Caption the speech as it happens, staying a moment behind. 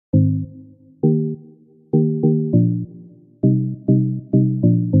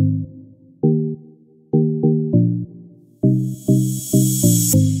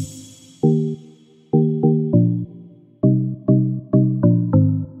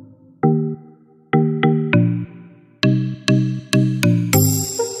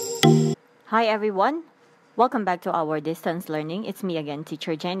Hi everyone, welcome back to our distance learning. It's me again,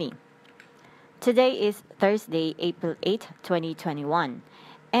 Teacher Jenny. Today is Thursday, April 8, 2021.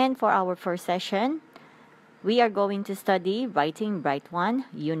 And for our first session, we are going to study Writing Bright 1,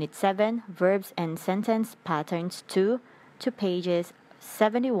 Unit 7, Verbs and Sentence Patterns 2 to pages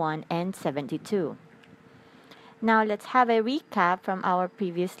 71 and 72. Now let's have a recap from our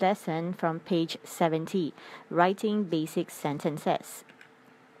previous lesson from page 70, Writing Basic Sentences.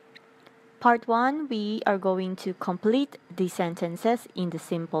 Part 1, we are going to complete the sentences in the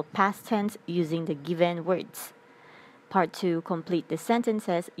simple past tense using the given words. Part 2, complete the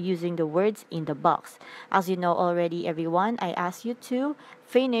sentences using the words in the box. As you know already, everyone, I asked you to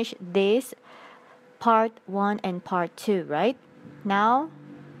finish this Part 1 and Part 2, right? Now,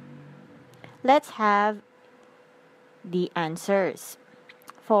 let's have the answers.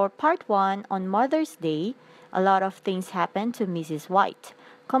 For Part 1, on Mother's Day, a lot of things happened to Mrs. White.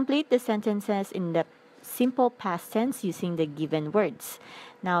 Complete the sentences in the simple past tense using the given words.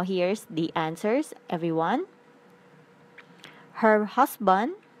 Now here's the answers, everyone. Her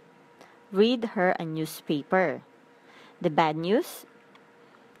husband read her a newspaper. The bad news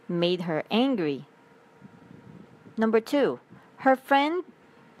made her angry. Number 2, her friend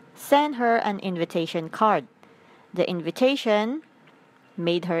sent her an invitation card. The invitation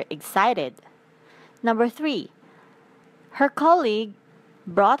made her excited. Number 3, her colleague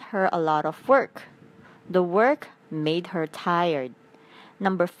brought her a lot of work. The work made her tired.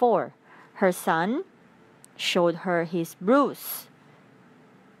 Number 4, her son showed her his bruise.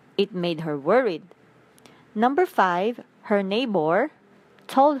 It made her worried. Number 5, her neighbor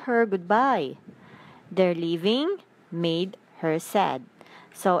told her goodbye. Their leaving made her sad.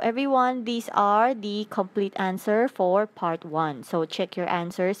 So everyone, these are the complete answer for part 1. So check your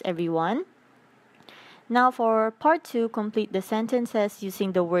answers, everyone. Now for part 2, complete the sentences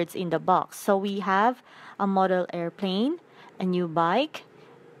using the words in the box. So we have a model airplane, a new bike,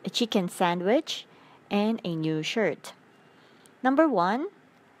 a chicken sandwich, and a new shirt. Number 1,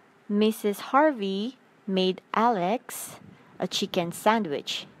 Mrs. Harvey made Alex a chicken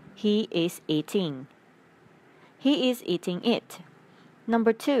sandwich. He is eating. He is eating it.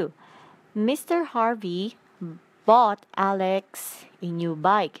 Number 2, Mr. Harvey bought Alex a new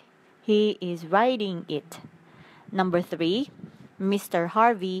bike. He is riding it. Number 3, Mr.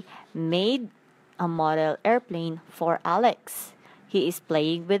 Harvey made a model airplane for Alex. He is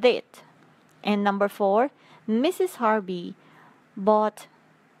playing with it. And number 4, Mrs. Harvey bought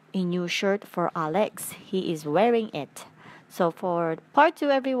a new shirt for Alex. He is wearing it. So for part 2,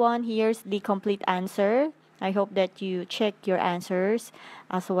 everyone, here's the complete answer. I hope that you check your answers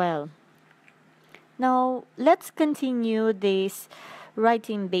as well. Now, let's continue this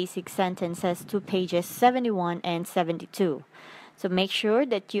writing basic sentences to pages 71 and 72. So make sure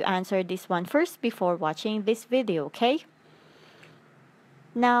that you answer this one first before watching this video, okay?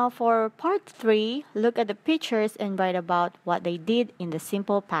 Now for part 3, look at the pictures and write about what they did in the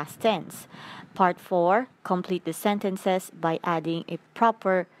simple past tense. Part 4, complete the sentences by adding a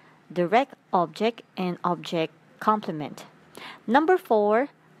proper direct object and object complement. Number 4,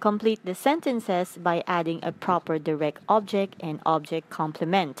 complete the sentences by adding a proper direct object and object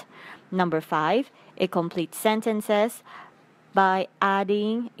complement. Number 5, a complete sentences by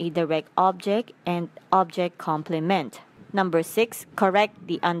adding a direct object and object complement. Number 6, correct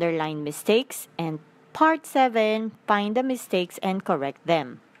the underlined mistakes. And part 7, find the mistakes and correct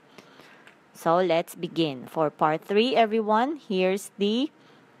them. So let's begin. For part 3, everyone, here's the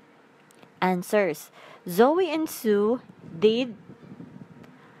answers. Zoe and Sue did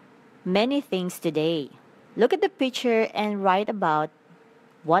many things today. Look at the picture and write about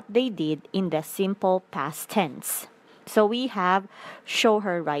what they did in the simple past tense. So we have show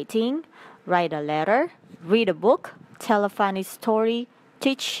her writing, write a letter, read a book, tell a funny story,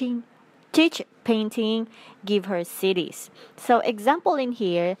 teach painting, give her cities. So example in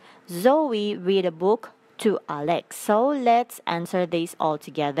here, Zoe read a book to Alex. So let's answer these all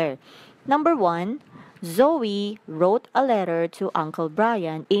together. Number 1, Zoe wrote a letter to Uncle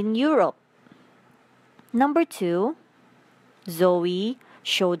Brian in Europe. Number 2, Zoe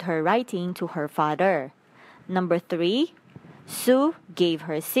showed her writing to her father. Number 3, Sue gave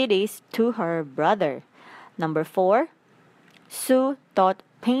her cities to her brother. Number 4, Sue taught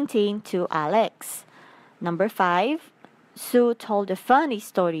painting to Alex. Number 5, Sue told a funny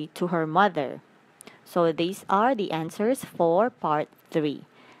story to her mother. So these are the answers for part 3.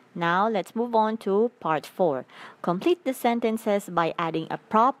 Now, let's move on to part 4. Complete the sentences by adding a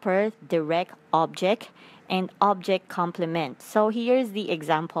proper direct object and object complement. So, here's the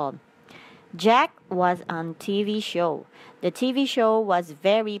example. Jack was on TV show. The TV show was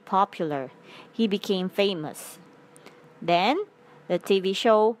very popular. He became famous. Then, the TV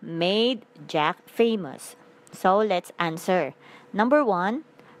show made Jack famous. So let's answer. Number 1,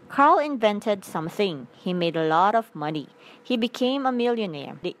 Carl invented something. He made a lot of money. He became a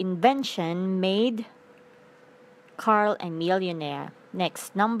millionaire. The invention made Carl a millionaire.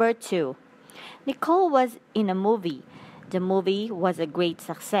 Next, number 2. Nicole was in a movie. The movie was a great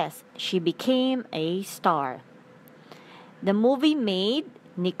success. She became a star. The movie made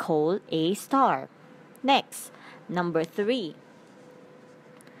Nicole a star. Next, number 3.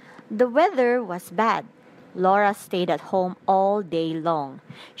 The weather was bad. Laura stayed at home all day long.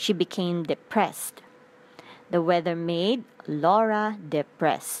 She became depressed. The weather made Laura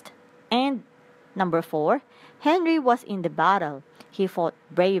depressed. And number 4, Henry was in the battle. He fought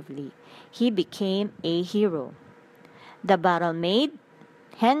bravely. He became a hero. The battle made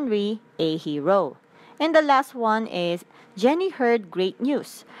Henry a hero. And the last one is Jenny heard great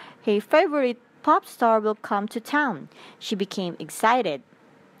news. Her favorite pop star will come to town. She became excited.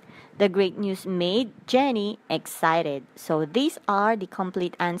 The great news made Jenny excited. So these are the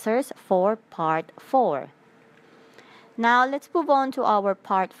complete answers for part 4. Now let's move on to our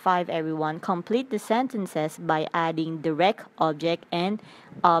part 5, everyone. Complete the sentences by adding direct object and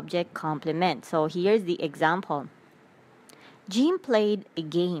object complement. So here's the example. Jim played a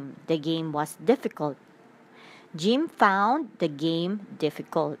game. The game was difficult. Jim found the game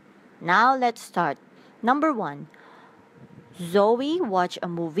difficult. Now let's start. Number 1. Zoe watched a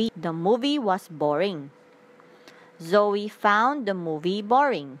movie. The movie was boring. Zoe found the movie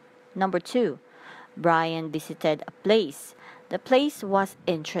boring. Number 2. Brian visited a place. The place was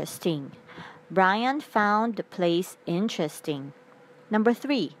interesting. Brian found the place interesting. Number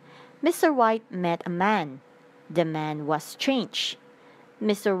 3. Mr. White met a man. The man was strange.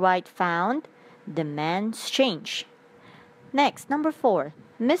 Mr. White found the man strange. Next, number 4.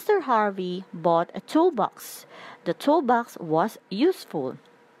 Mr. Harvey bought a toolbox. The toolbox was useful.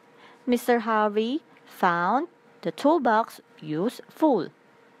 Mr. Harvey found the toolbox useful.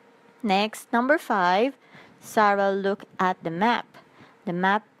 Next, number 5. Sarah looked at the map. The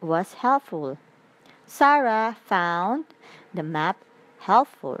map was helpful. Sarah found the map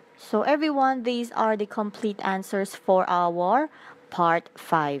helpful. So everyone, these are the complete answers for our part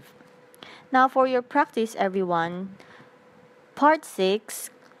 5. Now for your practice, everyone, part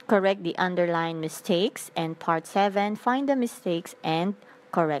 6, correct the underlined mistakes, and part 7, find the mistakes and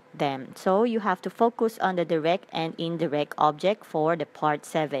correct them. So you have to focus on the direct and indirect object for the part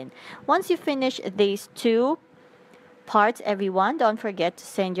 7. Once you finish these 2 parts, everyone, don't forget to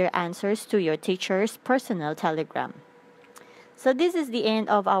send your answers to your teacher's personal telegram. So this is the end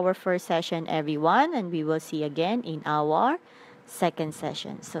of our first session, everyone, and we will see again in our second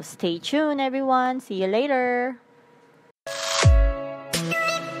session. So stay tuned, everyone. See you later.